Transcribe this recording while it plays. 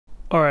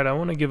Alright, I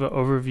want to give an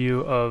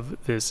overview of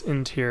this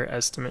interior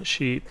estimate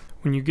sheet.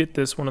 When you get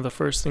this, one of the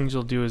first things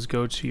you'll do is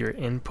go to your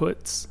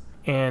inputs,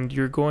 and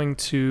you're going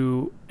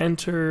to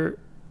enter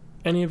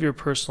any of your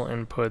personal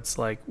inputs,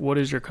 like what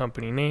is your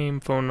company name,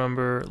 phone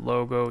number,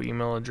 logo,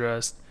 email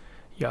address,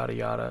 yada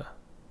yada.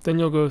 Then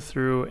you'll go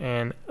through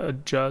and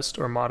adjust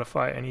or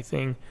modify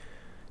anything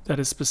that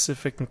is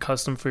specific and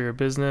custom for your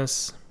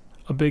business.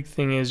 A big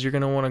thing is you're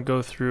going to want to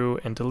go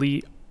through and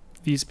delete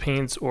these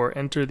paints or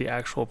enter the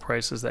actual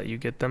prices that you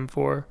get them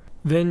for.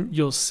 Then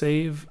you'll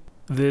save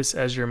this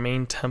as your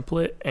main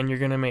template, and you're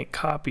going to make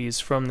copies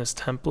from this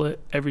template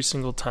every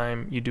single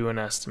time you do an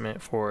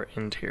estimate for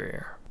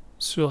interior.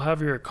 So you'll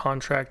have your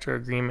contractor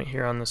agreement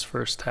here on this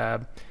first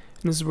tab,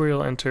 and this is where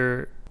you'll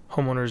enter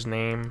homeowner's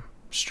name,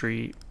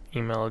 street,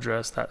 email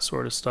address, that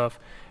sort of stuff,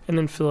 and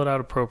then fill it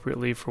out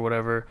appropriately for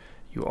whatever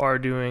you are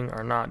doing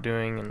or not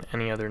doing and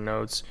any other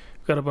notes.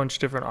 We've got a bunch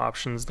of different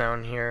options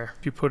down here.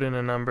 If you put in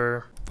a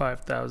number,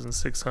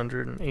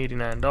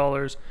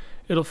 $5,689,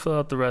 it'll fill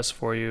out the rest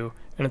for you,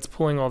 and it's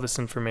pulling all this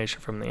information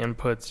from the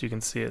inputs. You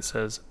can see it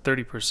says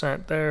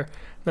 30% there,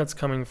 and that's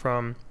coming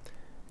from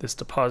this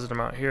deposit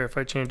amount here. If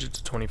I change it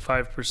to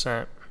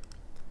 25%,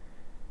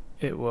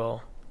 it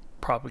will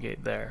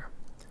propagate there.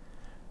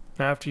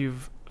 Now after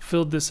you've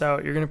filled this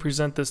out, you're going to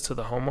present this to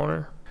the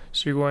homeowner.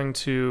 So you're going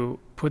to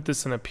put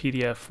this in a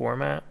PDF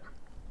format.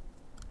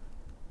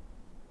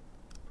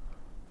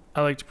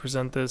 I like to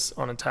present this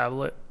on a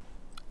tablet.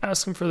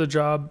 Ask them for the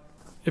job.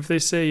 If they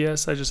say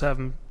yes, I just have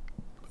them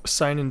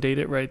sign and date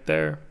it right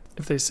there.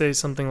 If they say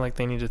something like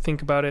they need to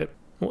think about it,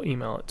 we'll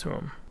email it to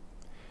them.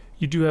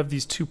 You do have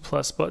these 2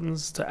 plus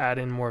buttons to add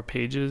in more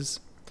pages.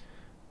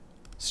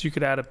 So you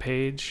could add a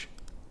page,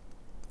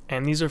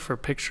 and these are for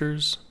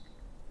pictures.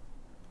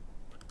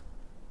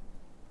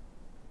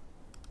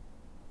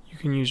 You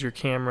can use your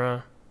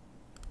camera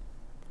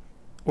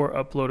or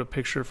upload a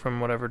picture from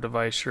whatever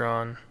device you're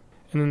on,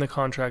 and then the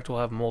contract will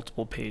have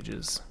multiple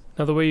pages.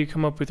 Now the way you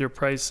come up with your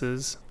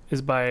prices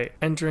is by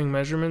entering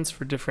measurements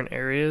for different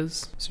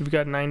areas. So you've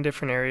got 9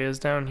 different areas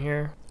down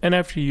here, and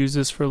after you use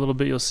this for a little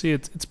bit, you'll see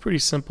it's pretty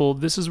simple.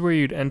 This is where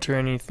you'd enter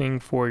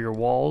anything for your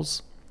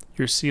walls,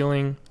 your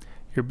ceiling,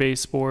 your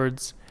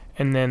baseboards,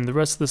 and then the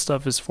rest of the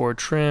stuff is for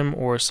trim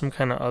or some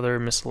kind of other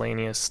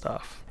miscellaneous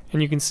stuff.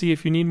 And you can see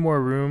if you need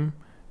more room,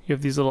 you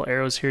have these little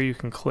arrows here you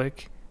can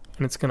click,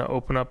 and it's going to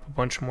open up a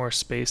bunch more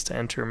space to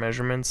enter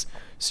measurements.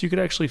 So you could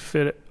actually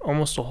fit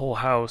almost a whole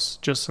house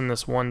just in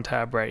this one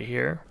tab right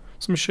here.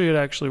 So I'm going to show you how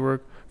to actually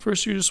work.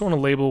 First, you just want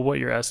to label what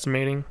you're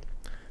estimating.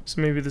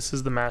 So maybe this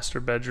is the master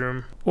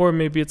bedroom, or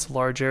maybe it's a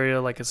large area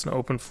like it's an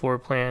open floor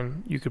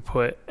plan. You could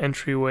put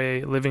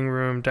entryway, living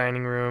room,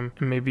 dining room,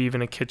 and maybe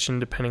even a kitchen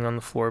depending on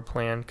the floor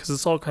plan, because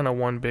it's all kind of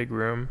one big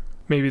room.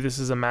 Maybe this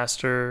is a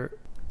master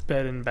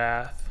bed and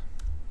bath.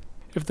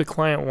 If the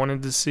client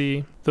wanted to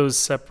see those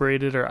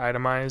separated or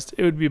itemized,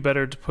 it would be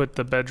better to put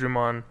the bedroom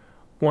on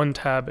one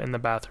tab and the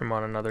bathroom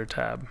on another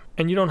tab.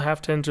 And you don't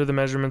have to enter the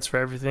measurements for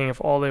everything.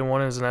 If all they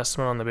want is an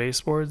estimate on the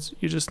baseboards,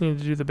 you just need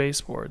to do the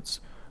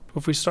baseboards.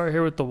 But if we start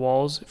here with the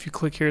walls, if you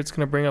click here, it's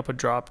going to bring up a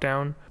drop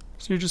down.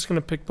 So you're just going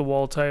to pick the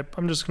wall type.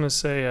 I'm just going to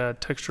say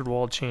textured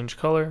wall, change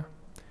color.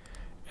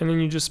 And then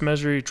you just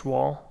measure each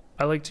wall.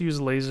 I like to use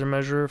a laser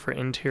measurer for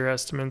interior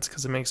estimates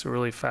because it makes it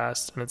really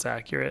fast and it's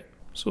accurate.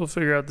 So we'll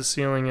figure out the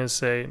ceiling is,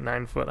 say,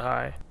 9 foot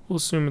high. We'll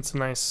assume it's a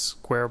nice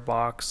square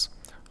box,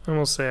 and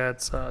we'll say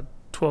it's a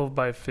 12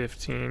 by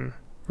 15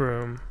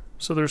 room.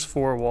 So there's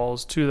 4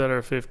 walls, 2 that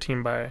are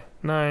 15 by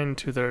 9,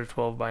 2 that are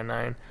 12 by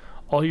 9.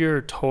 All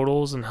your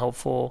totals and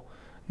helpful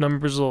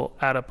numbers will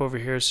add up over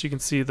here, so you can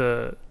see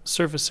the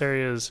surface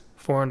area is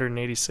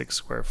 486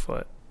 square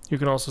foot. You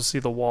can also see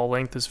the wall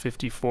length is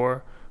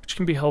 54, which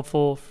can be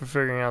helpful for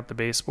figuring out the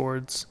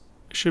baseboards.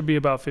 It should be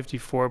about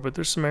 54, but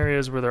there's some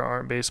areas where there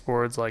aren't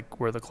baseboards, like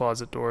where the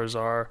closet doors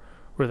are,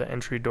 where the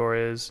entry door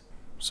is.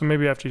 So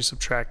maybe after you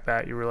subtract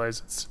that, you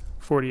realize it's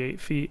 48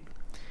 feet.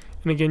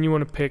 And again, you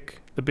want to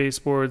pick the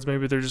baseboards.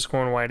 Maybe they're just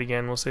going white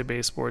again. We'll say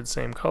baseboards,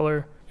 same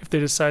color. If they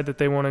decide that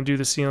they want to do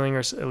the ceiling or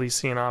at least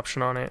see an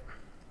option on it,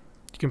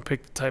 you can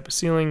pick the type of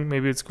ceiling.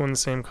 Maybe it's going the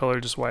same color,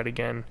 just white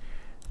again.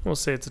 We'll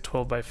say it's a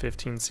 12 by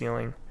 15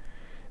 ceiling.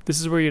 This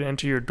is where you'd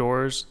enter your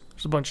doors.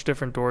 There's a bunch of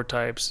different door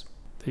types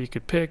that you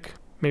could pick.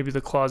 Maybe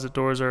the closet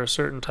doors are a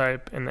certain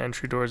type and the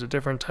entry door is a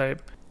different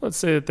type. Let's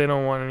say that they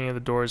don't want any of the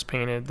doors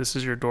painted. This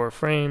is your door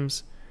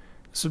frames.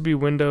 This would be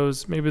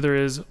windows. Maybe there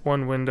is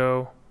one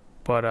window,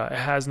 but it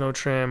has no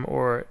trim,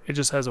 or it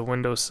just has a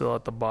window sill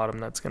at the bottom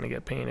that's going to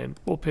get painted.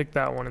 We'll pick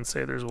that one and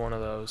say there's one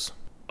of those.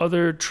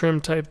 Other trim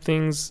type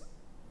things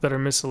that are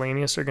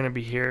miscellaneous are going to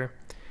be here.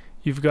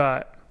 You've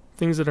got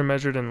things that are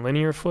measured in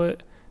linear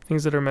foot,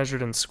 things that are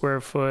measured in square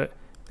foot,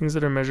 things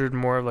that are measured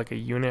more of like a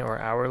unit or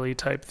hourly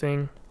type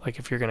thing, like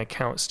if you're going to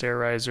count stair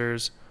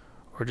risers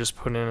or just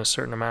put in a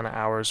certain amount of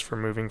hours for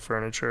moving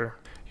furniture.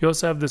 You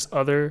also have this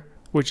other,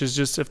 which is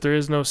just if there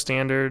is no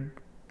standard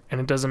and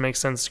it doesn't make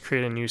sense to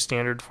create a new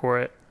standard for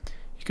it,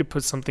 you could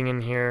put something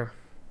in here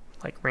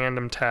like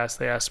random tasks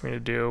they asked me to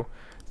do.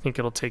 I think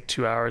it'll take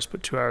 2 hours,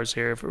 put 2 hours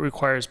here. If it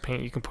requires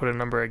paint, you can put a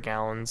number of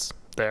gallons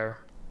there.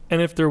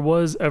 And if there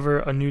was ever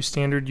a new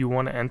standard you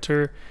want to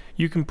enter,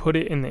 you can put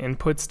it in the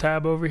inputs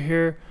tab over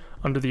here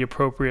under the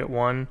appropriate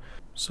one.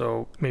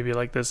 So maybe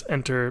like this,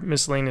 enter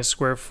miscellaneous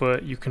square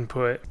foot, you can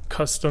put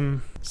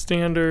custom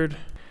standard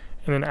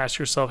and then ask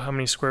yourself how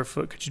many square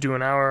foot could you do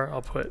an hour.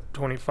 I'll put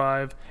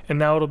 25, and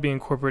now it'll be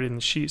incorporated in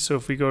the sheet. So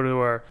if we go to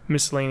our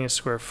miscellaneous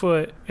square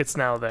foot, it's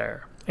now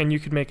there. And you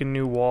could make a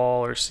new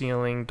wall or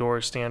ceiling,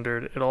 door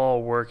standard. It'll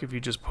all work if you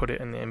just put it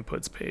in the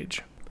inputs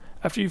page.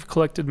 After you've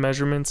collected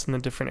measurements in the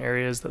different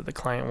areas that the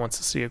client wants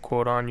to see a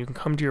quote on, you can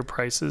come to your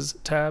prices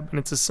tab, and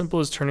it's as simple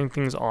as turning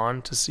things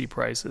on to see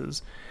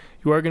prices.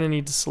 You are going to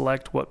need to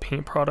select what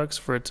paint products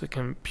for it to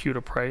compute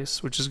a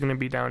price, which is going to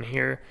be down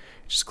here.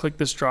 Just click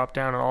this drop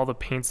down and all the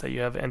paints that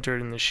you have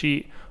entered in the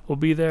sheet will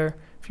be there.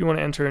 If you want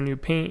to enter a new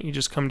paint, you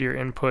just come to your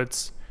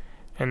inputs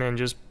and then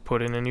just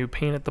put in a new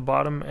paint at the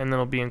bottom, and then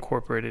it'll be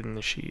incorporated in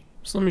the sheet.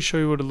 So let me show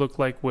you what it looked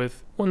like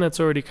with one that's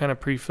already kind of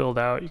pre-filled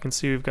out. You can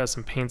see we've got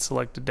some paint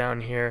selected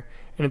down here,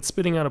 and it's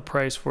spitting out a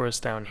price for us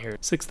down here,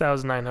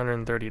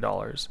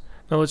 $6,930.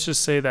 Now let's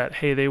just say that,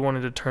 hey, they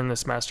wanted to turn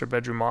this master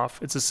bedroom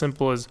off. It's as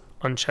simple as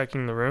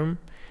unchecking the room.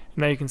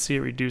 Now you can see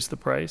it reduced the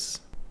price.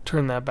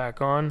 Turn that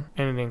back on,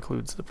 and it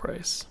includes the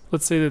price.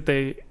 Let's say that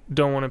they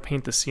don't want to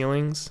paint the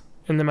ceilings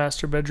in the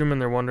master bedroom,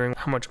 and they're wondering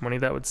how much money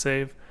that would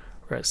save.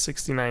 We're at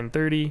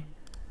 $69.30.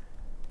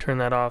 Turn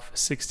that off,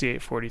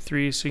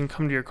 $68.43. So you can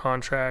come to your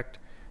contract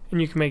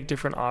and you can make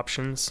different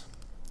options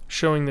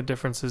showing the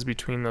differences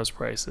between those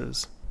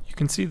prices. You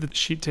can see that the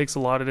sheet takes a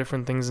lot of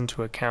different things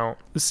into account.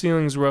 The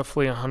ceiling's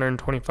roughly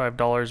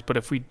 $125, but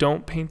if we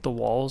don't paint the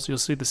walls, you'll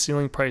see the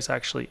ceiling price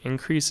actually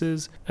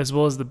increases, as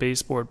well as the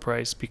baseboard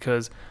price,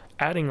 because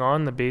adding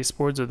on the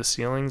baseboards or the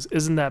ceilings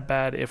isn't that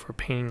bad if we're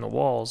painting the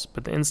walls,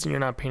 but the instant you're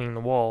not painting the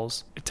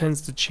walls, it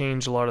tends to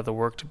change a lot of the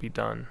work to be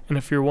done. And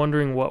if you're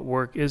wondering what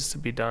work is to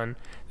be done,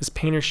 this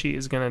painter sheet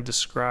is going to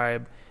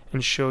describe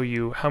and show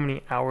you how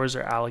many hours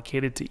are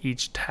allocated to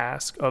each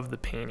task of the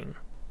painting.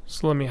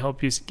 So let me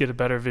help you get a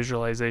better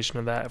visualization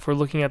of that. If we're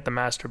looking at the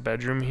master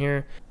bedroom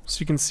here,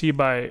 so you can see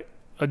by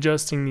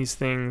adjusting these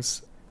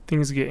things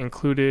get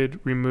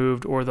included,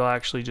 removed, or they'll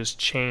actually just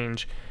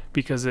change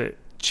because it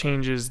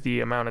changes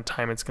the amount of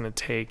time it's going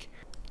to take.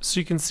 So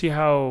you can see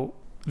how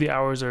the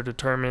hours are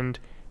determined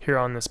here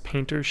on this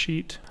painter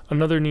sheet.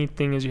 Another neat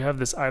thing is you have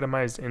this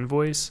itemized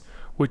invoice,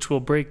 which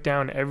will break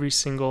down every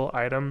single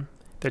item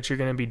that you're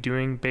going to be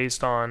doing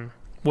based on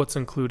what's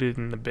included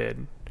in the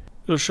bid.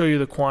 It'll show you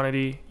the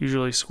quantity,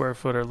 usually square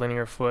foot or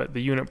linear foot,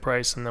 the unit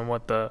price, and then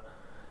what the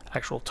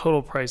actual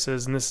total price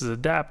is. And this is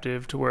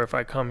adaptive to where if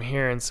I come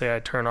here and say I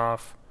turn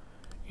off,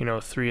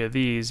 3 of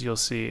these, you'll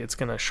see it's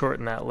going to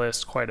shorten that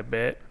list quite a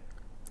bit.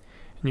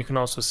 And you can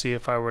also see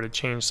if I were to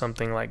change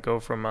something like go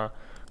from a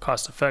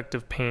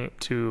cost-effective paint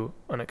to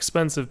an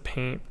expensive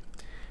paint,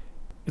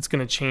 it's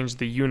going to change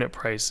the unit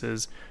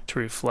prices to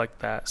reflect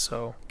that.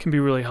 So it can be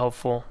really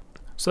helpful.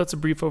 So that's a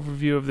brief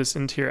overview of this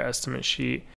interior estimate sheet.